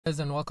Guys,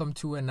 and welcome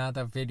to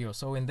another video.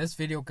 So in this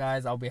video,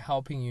 guys, I'll be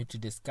helping you to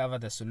discover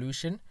the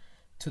solution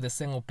to the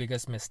single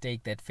biggest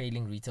mistake that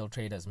failing retail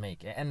traders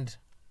make. And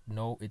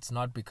no, it's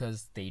not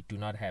because they do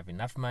not have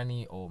enough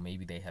money or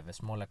maybe they have a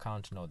small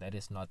account. No, that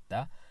is not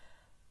the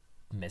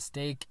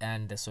mistake,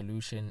 and the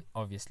solution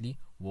obviously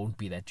won't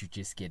be that you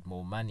just get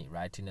more money,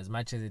 right? In as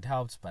much as it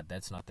helps, but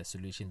that's not the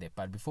solution there.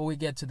 But before we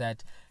get to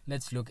that,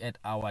 let's look at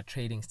our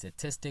trading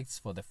statistics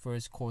for the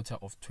first quarter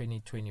of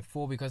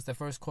 2024, because the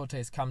first quarter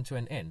has come to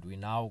an end. We're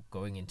now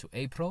going into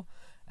April,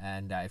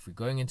 and if we're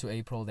going into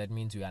April, that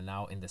means we are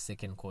now in the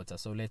second quarter.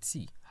 So let's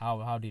see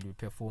how did we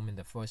perform in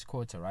the first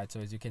quarter, right? So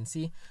as you can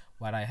see,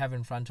 what I have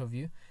in front of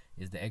you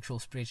is the actual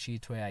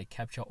spreadsheet where I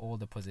capture all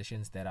the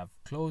positions that I've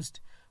closed,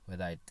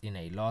 whether in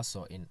a loss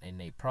or in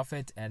a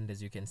profit. And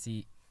as you can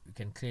see, you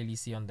can clearly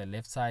see on the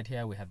left side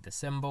here we have the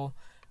symbol.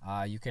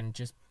 You can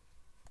just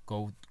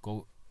go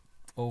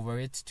over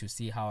it to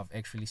see how I've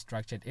actually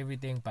structured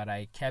everything, but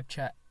I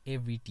capture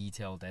every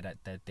detail that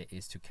there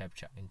is to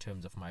capture in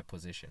terms of my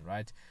position,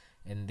 right?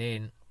 And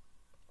then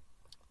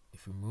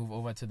if we move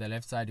over to the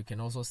left side, you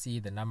can also see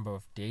the number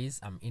of days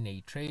I'm in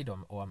a trade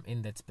or I'm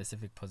in that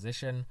specific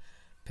position.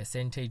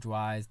 Percentage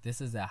wise,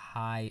 this is a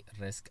high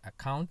risk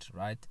account,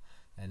 right?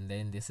 And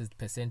then this is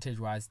percentage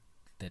wise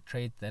the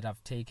trades that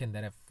I've taken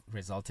that have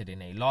resulted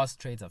in a loss,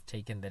 trades I've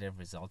taken that have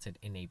resulted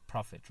in a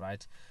profit,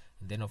 right?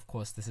 And then of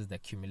course this is the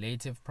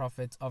cumulative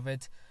profits of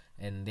it,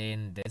 and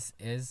then this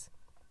is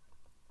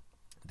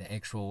the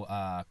actual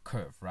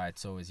curve, right?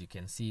 So as you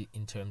can see,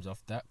 in terms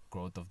of the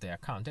growth of the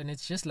account, and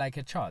it's just like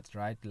a chart,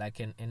 right? Like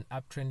an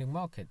uptrending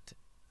market,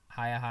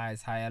 higher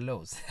highs, higher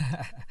lows.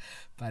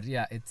 But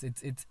yeah,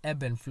 it's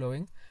ebb and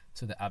flowing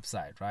to the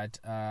upside, right?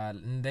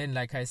 And then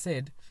like I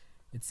said,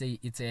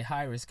 it's a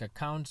high risk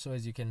account. So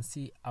as you can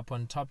see up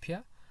on top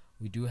here,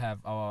 we do have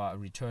our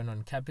return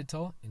on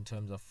capital in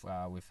terms of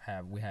we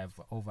have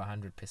over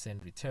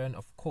 100% return,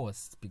 of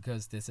course,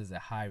 because this is a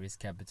high risk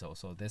capital.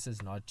 So this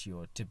is not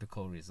your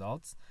typical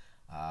results,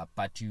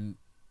 but the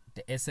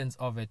essence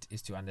of it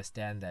is to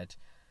understand that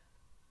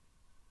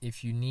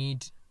if you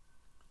need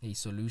a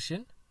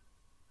solution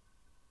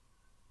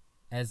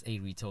as a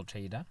retail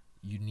trader,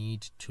 you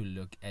need to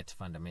look at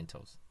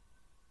fundamentals.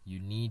 You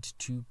need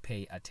to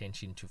pay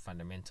attention to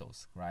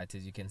fundamentals, right?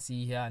 As you can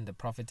see here in the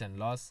profit and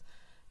loss,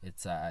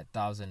 it's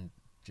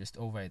just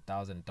over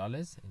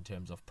 $1,000 in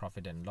terms of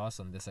profit and loss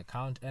on this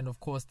account. And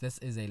of course, this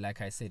is like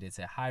I said, it's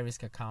a high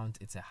risk account,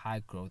 it's a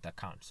high growth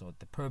account. So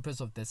the purpose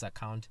of this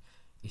account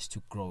is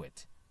to grow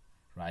it,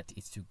 right?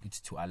 It's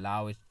to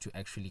allow it to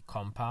actually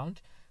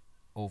compound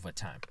over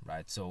time,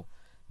 right? So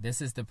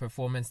this is the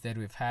performance that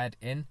we've had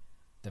in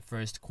the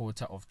first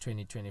quarter of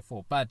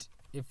 2024. But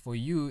if for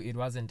you it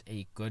wasn't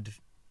a good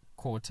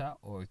quarter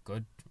or a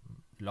good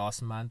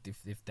last month,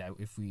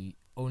 if we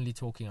only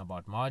talking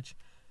about March,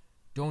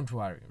 don't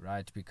worry,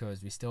 right?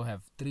 Because we still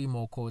have 3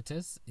 more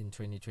quarters in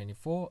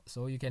 2024,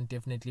 so you can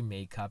definitely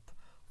make up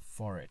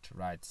for it,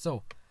 right?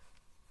 So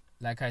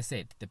like I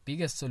said, the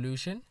biggest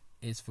solution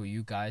is for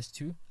you guys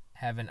to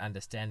have an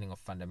understanding of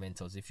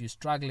fundamentals. If you're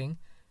struggling,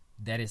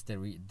 that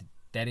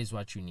is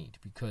what you need,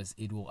 because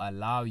it will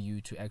allow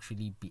you to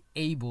actually be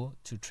able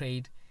to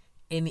trade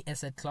any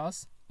asset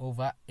class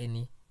over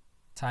any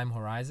time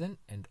horizon,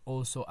 and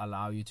also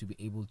allow you to be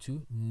able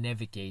to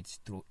navigate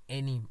through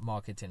any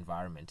market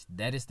environment.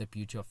 That is the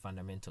beauty of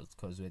fundamentals,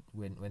 because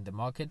when the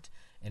market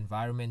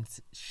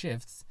environment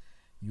shifts,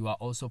 you are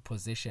also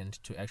positioned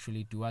to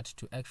actually do what?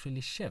 To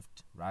actually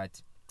shift,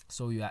 right?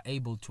 So you are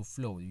able to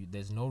flow.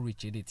 There's no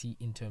rigidity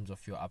in terms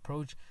of your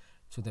approach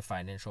to the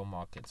financial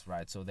markets,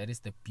 right? So that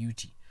is the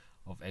beauty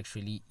of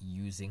actually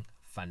using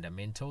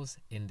fundamentals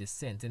in this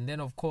sense. And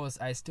then of course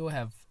I still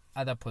have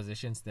other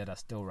positions that are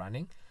still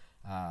running,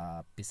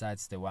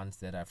 besides the ones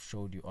that I've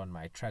showed you on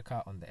my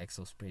tracker, on the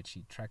Excel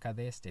spreadsheet tracker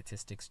there,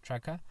 statistics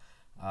tracker.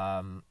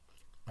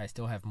 I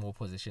still have more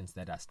positions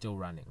that are still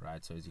running,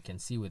 right? So as you can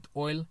see with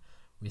oil,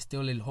 we're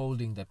still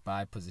holding that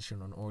buy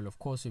position on oil. Of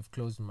course, we've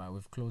closed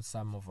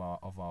some of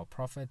our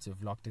profits,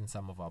 we've locked in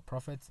some of our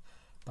profits,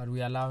 but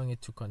we're allowing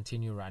it to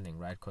continue running,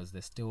 right? Because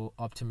there's still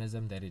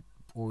optimism that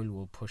oil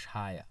will push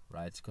higher,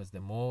 right? Because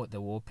the more the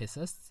war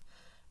persists,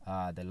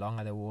 the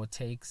longer the war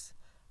takes,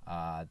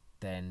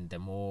 then the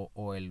more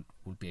oil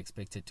would be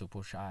expected to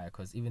push higher,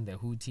 because even the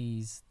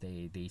Houthis,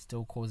 they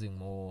still causing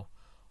more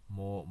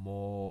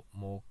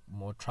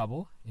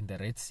trouble in the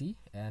Red Sea,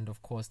 and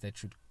of course that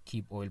should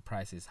keep oil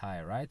prices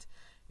higher, right?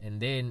 And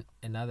then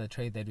another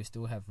trade that we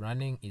still have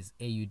running is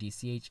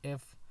AUD-CHF.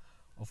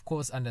 Of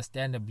course,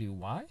 understandably,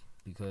 why?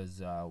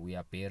 Because we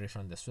are bearish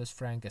on the Swiss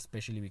franc,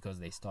 especially because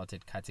they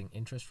started cutting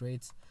interest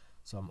rates.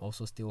 So I'm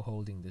also still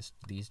holding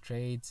these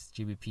trades.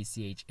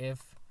 GBP-CHF,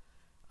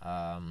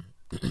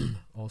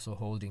 also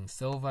holding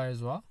silver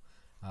as well.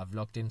 I've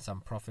locked in some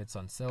profits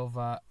on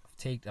silver.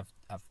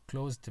 I've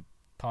closed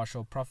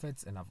partial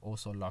profits, and I've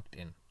also locked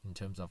in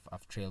terms of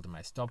I've trailed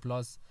my stop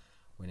loss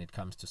when it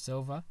comes to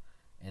silver.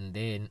 And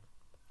then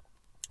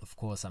of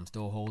course I'm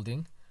still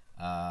holding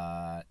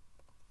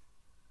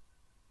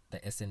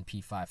the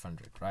S&P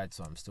 500, right?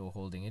 So I'm still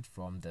holding it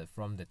from the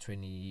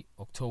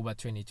October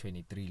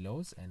 2023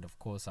 lows, and of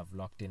course I've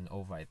locked in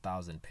over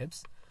 1,000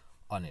 pips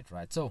on it,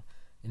 right? So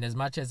in as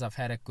much as I've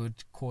had a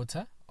good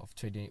quarter of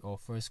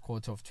first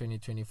quarter of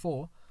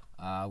 2024,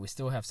 we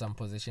still have some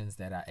positions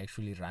that are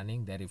actually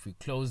running, that if we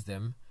close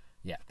them,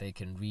 yeah, they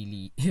can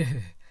really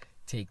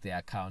take the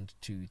account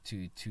to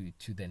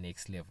the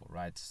next level,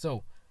 right?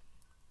 So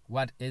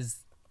what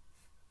is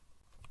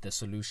the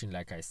solution?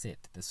 Like I said,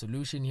 the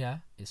solution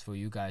here is for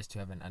you guys to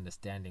have an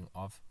understanding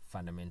of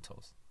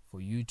fundamentals,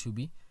 for you to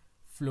be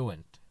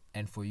fluent,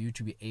 and for you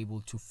to be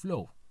able to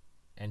flow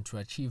and to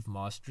achieve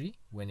mastery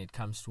when it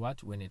comes to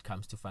what? When it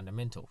comes to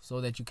fundamental,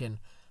 so that you can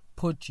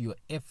put your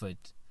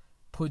effort,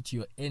 put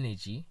your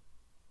energy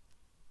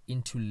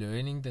into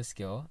learning the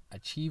skill,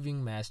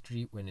 achieving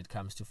mastery when it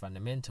comes to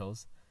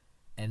fundamentals,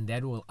 and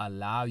that will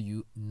allow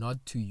you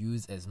not to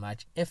use as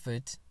much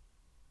effort,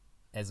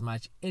 as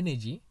much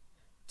energy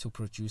to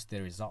produce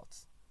the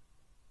results,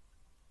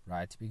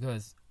 right?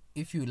 Because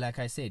if you, like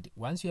I said,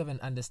 once you have an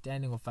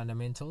understanding of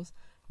fundamentals,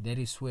 that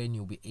is when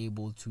you'll be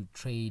able to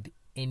trade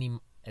any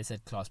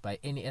asset class. By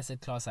any asset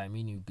class, I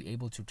mean you'll be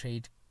able to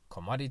trade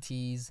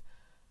commodities,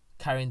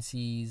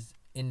 currencies,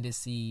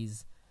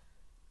 indices,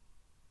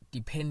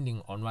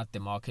 depending on what the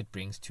market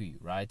brings to you,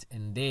 right?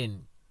 And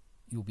then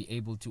you'll be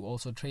able to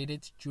also trade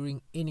it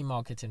during any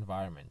market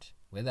environment.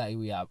 Whether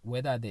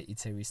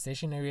it's a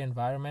recessionary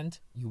environment,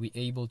 you'll be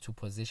able to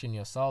position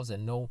yourselves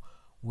and know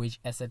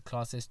which asset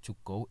classes to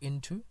go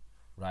into,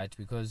 right?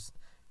 Because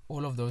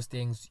all of those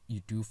things,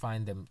 you do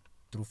find them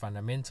through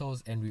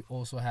fundamentals, and we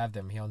also have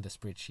them here on the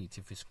spreadsheet.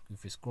 If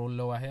we scroll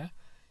lower here,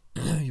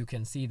 you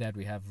can see that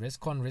we have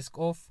risk on, risk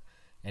off,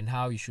 and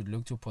how you should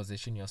look to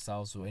position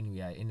yourselves when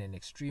we are in an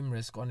extreme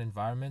risk on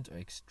environment or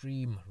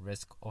extreme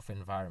risk off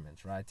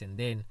environment, right? And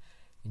then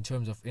in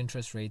terms of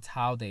interest rates,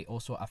 how they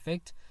also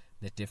affect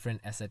the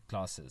different asset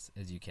classes,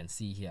 as you can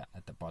see here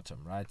at the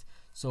bottom, right?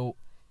 So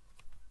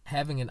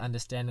having an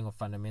understanding of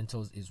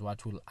fundamentals is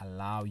what will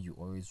allow you,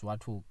 or is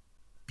what will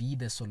be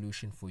the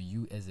solution for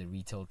you as a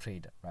retail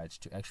trader, right?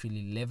 To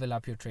actually level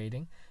up your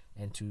trading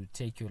and to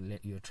take your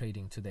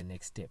trading to the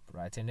next step,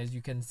 right? And as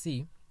you can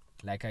see,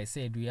 like I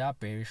said, we are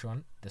bearish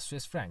on the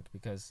Swiss franc,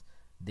 because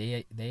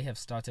they have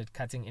started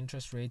cutting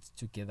interest rates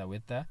together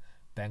with the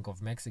Bank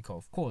of Mexico.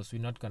 Of course,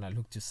 we're not going to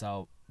look to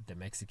sell the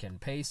Mexican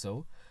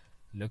peso.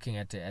 Looking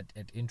at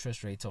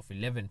interest rates of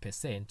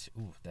 11%,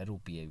 that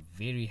will be a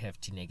very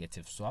hefty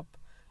negative swap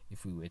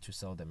if we were to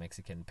sell the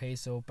Mexican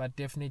peso, but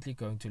definitely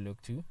going to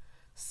look to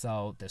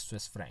sell the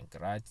Swiss franc,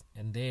 right?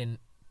 And then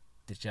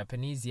the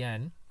Japanese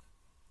yen,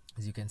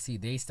 as you can see,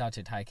 they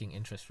started hiking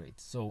interest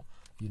rates. So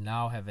you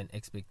now have an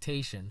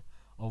expectation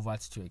of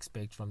what to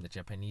expect from the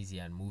Japanese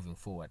yen moving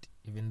forward.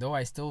 Even though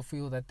I still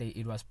feel that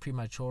it was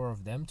premature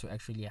of them to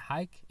actually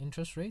hike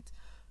interest rates,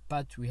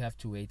 but we have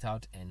to wait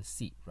out and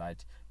see,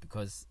 right?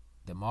 Because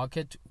the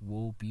market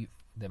will be,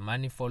 the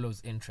money follows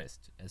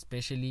interest,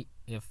 especially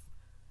if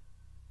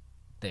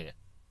the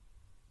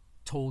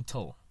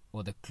total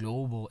or the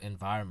global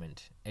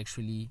environment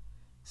actually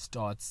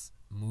starts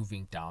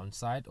moving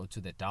downside or to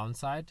the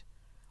downside,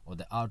 or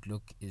the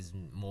outlook is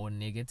more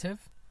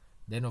negative.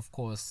 Then of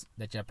course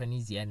the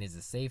Japanese yen is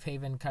a safe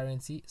haven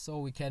currency, so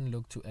we can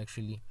look to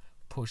actually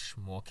push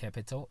more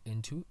capital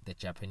into the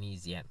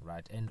Japanese yen,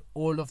 right? And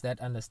all of that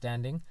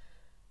understanding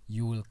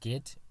you will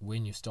get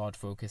when you start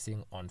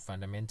focusing on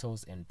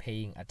fundamentals and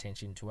paying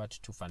attention to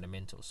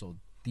fundamentals. So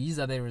these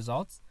are the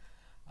results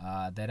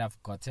that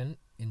I've gotten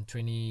in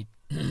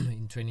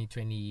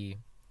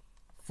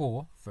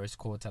 2024 first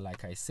quarter,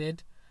 like I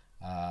said,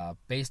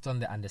 based on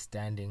the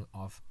understanding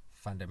of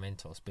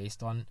fundamentals,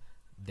 based on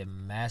the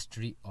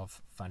mastery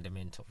of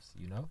fundamentals,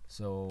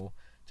 so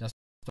just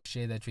to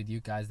share that with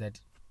you guys, that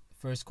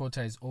first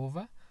quarter is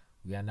over.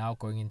 We are now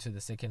going into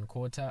the second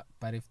quarter,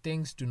 but if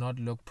things do not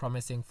look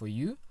promising for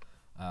you,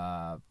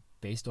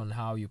 based on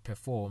how you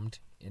performed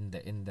in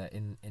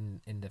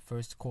the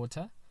first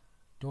quarter,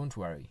 don't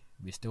worry,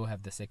 we still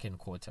have the second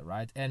quarter,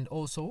 right? And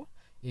also,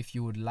 if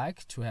you would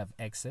like to have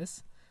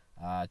access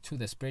to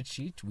the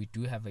spreadsheet, we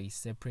do have a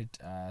separate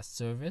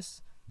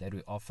service that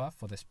we offer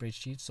for the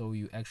spreadsheet. So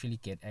you actually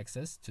get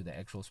access to the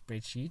actual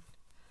spreadsheet,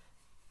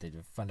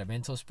 the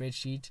fundamental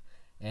spreadsheet,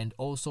 and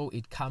also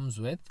it comes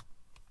with,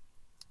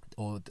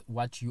 or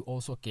what you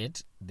also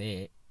get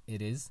there, it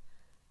is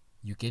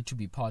you get to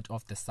be part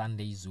of the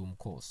Sunday Zoom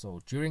calls. So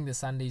during the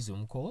Sunday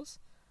Zoom calls,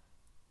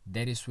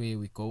 that is where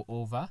we go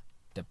over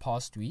the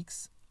past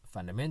week's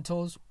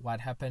fundamentals,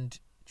 what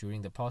happened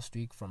during the past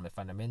week from a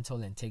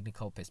fundamental and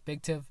technical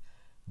perspective.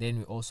 Then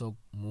we also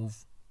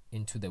move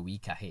into the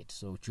week ahead.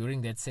 So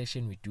during that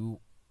session, we do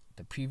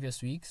the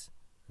previous week's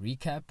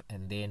recap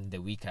and then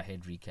the week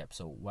ahead recap.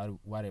 So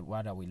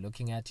what are we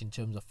looking at in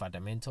terms of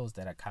fundamentals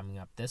that are coming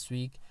up this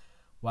week?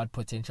 What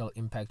potential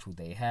impact would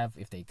they have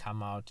if they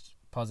come out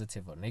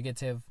positive or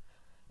negative?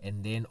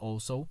 And then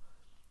also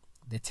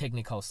the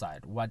technical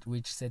side,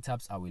 which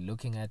setups are we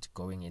looking at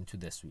going into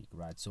this week,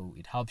 right? So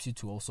it helps you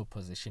to also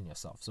position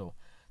yourself. So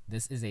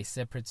this is a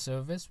separate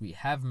service. We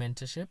have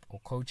mentorship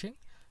or coaching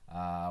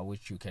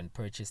which you can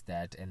purchase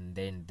that, and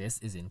then this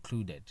is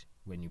included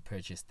when you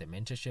purchase the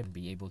mentorship, and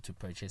be able to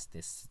purchase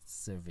this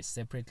service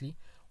separately,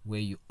 where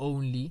you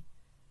only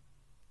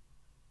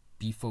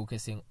be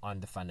focusing on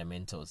the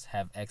fundamentals,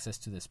 have access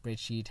to the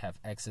spreadsheet, have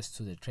access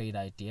to the trade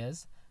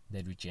ideas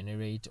that we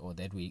generate or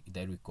that we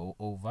go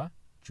over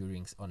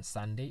on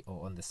Sunday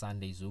or on the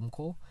Sunday Zoom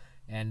call.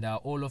 And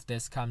all of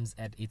this comes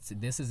at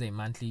this is a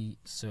monthly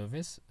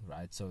service,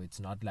 right? So it's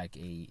not like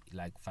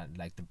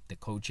the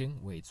coaching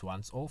where it's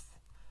once off.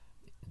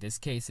 In this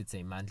case, it's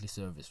a monthly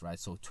service, right?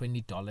 So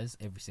 $20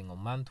 every single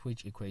month,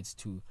 which equates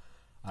to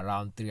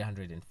around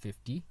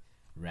 350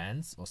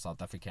 rands or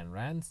South African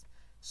rands.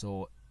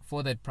 So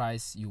for that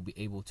price, you'll be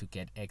able to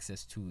get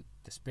access to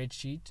the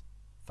spreadsheet,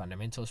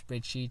 fundamental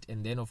spreadsheet,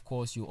 and then of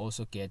course you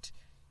also get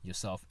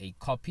yourself a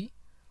copy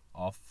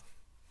of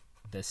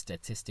the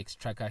statistics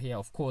tracker here.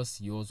 Of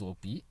course, yours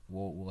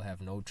will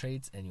have no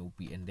trades, and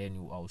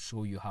I'll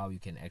show you how you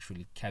can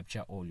actually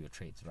capture all your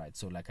trades, right?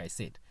 So like I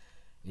said,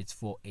 it's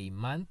for a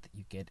month.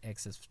 You get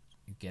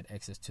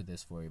access to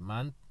this for a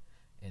month,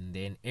 and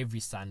then every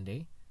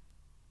Sunday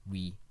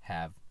we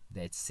have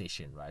that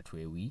session, right,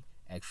 where we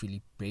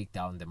actually break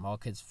down the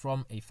markets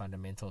from a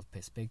fundamental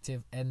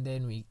perspective, and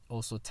then we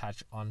also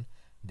touch on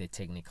the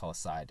technical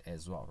side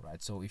as well,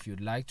 right? So if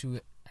you'd like to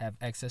have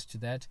access to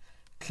that,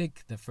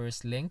 click the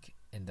first link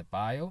in the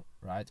bio,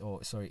 right,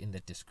 or sorry, in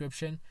the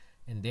description.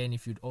 And then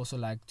if you'd also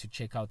like to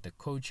check out the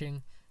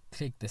coaching,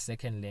 click the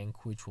second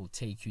link, which will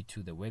take you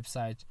to the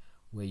website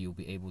where you'll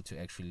be able to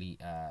actually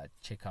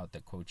check out the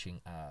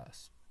coaching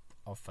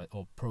offer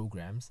or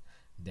programs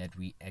that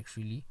we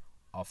actually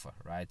offer,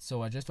 right?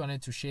 So I just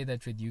wanted to share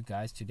that with you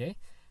guys today,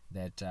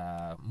 that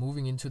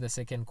moving into the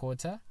second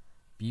quarter,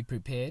 be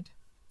prepared,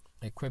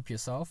 equip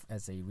yourself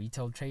as a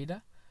retail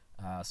trader,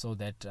 so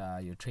that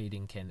your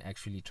trading can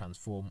actually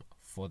transform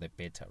for the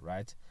better,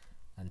 right?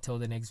 Until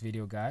the next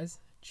video, guys,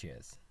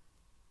 cheers.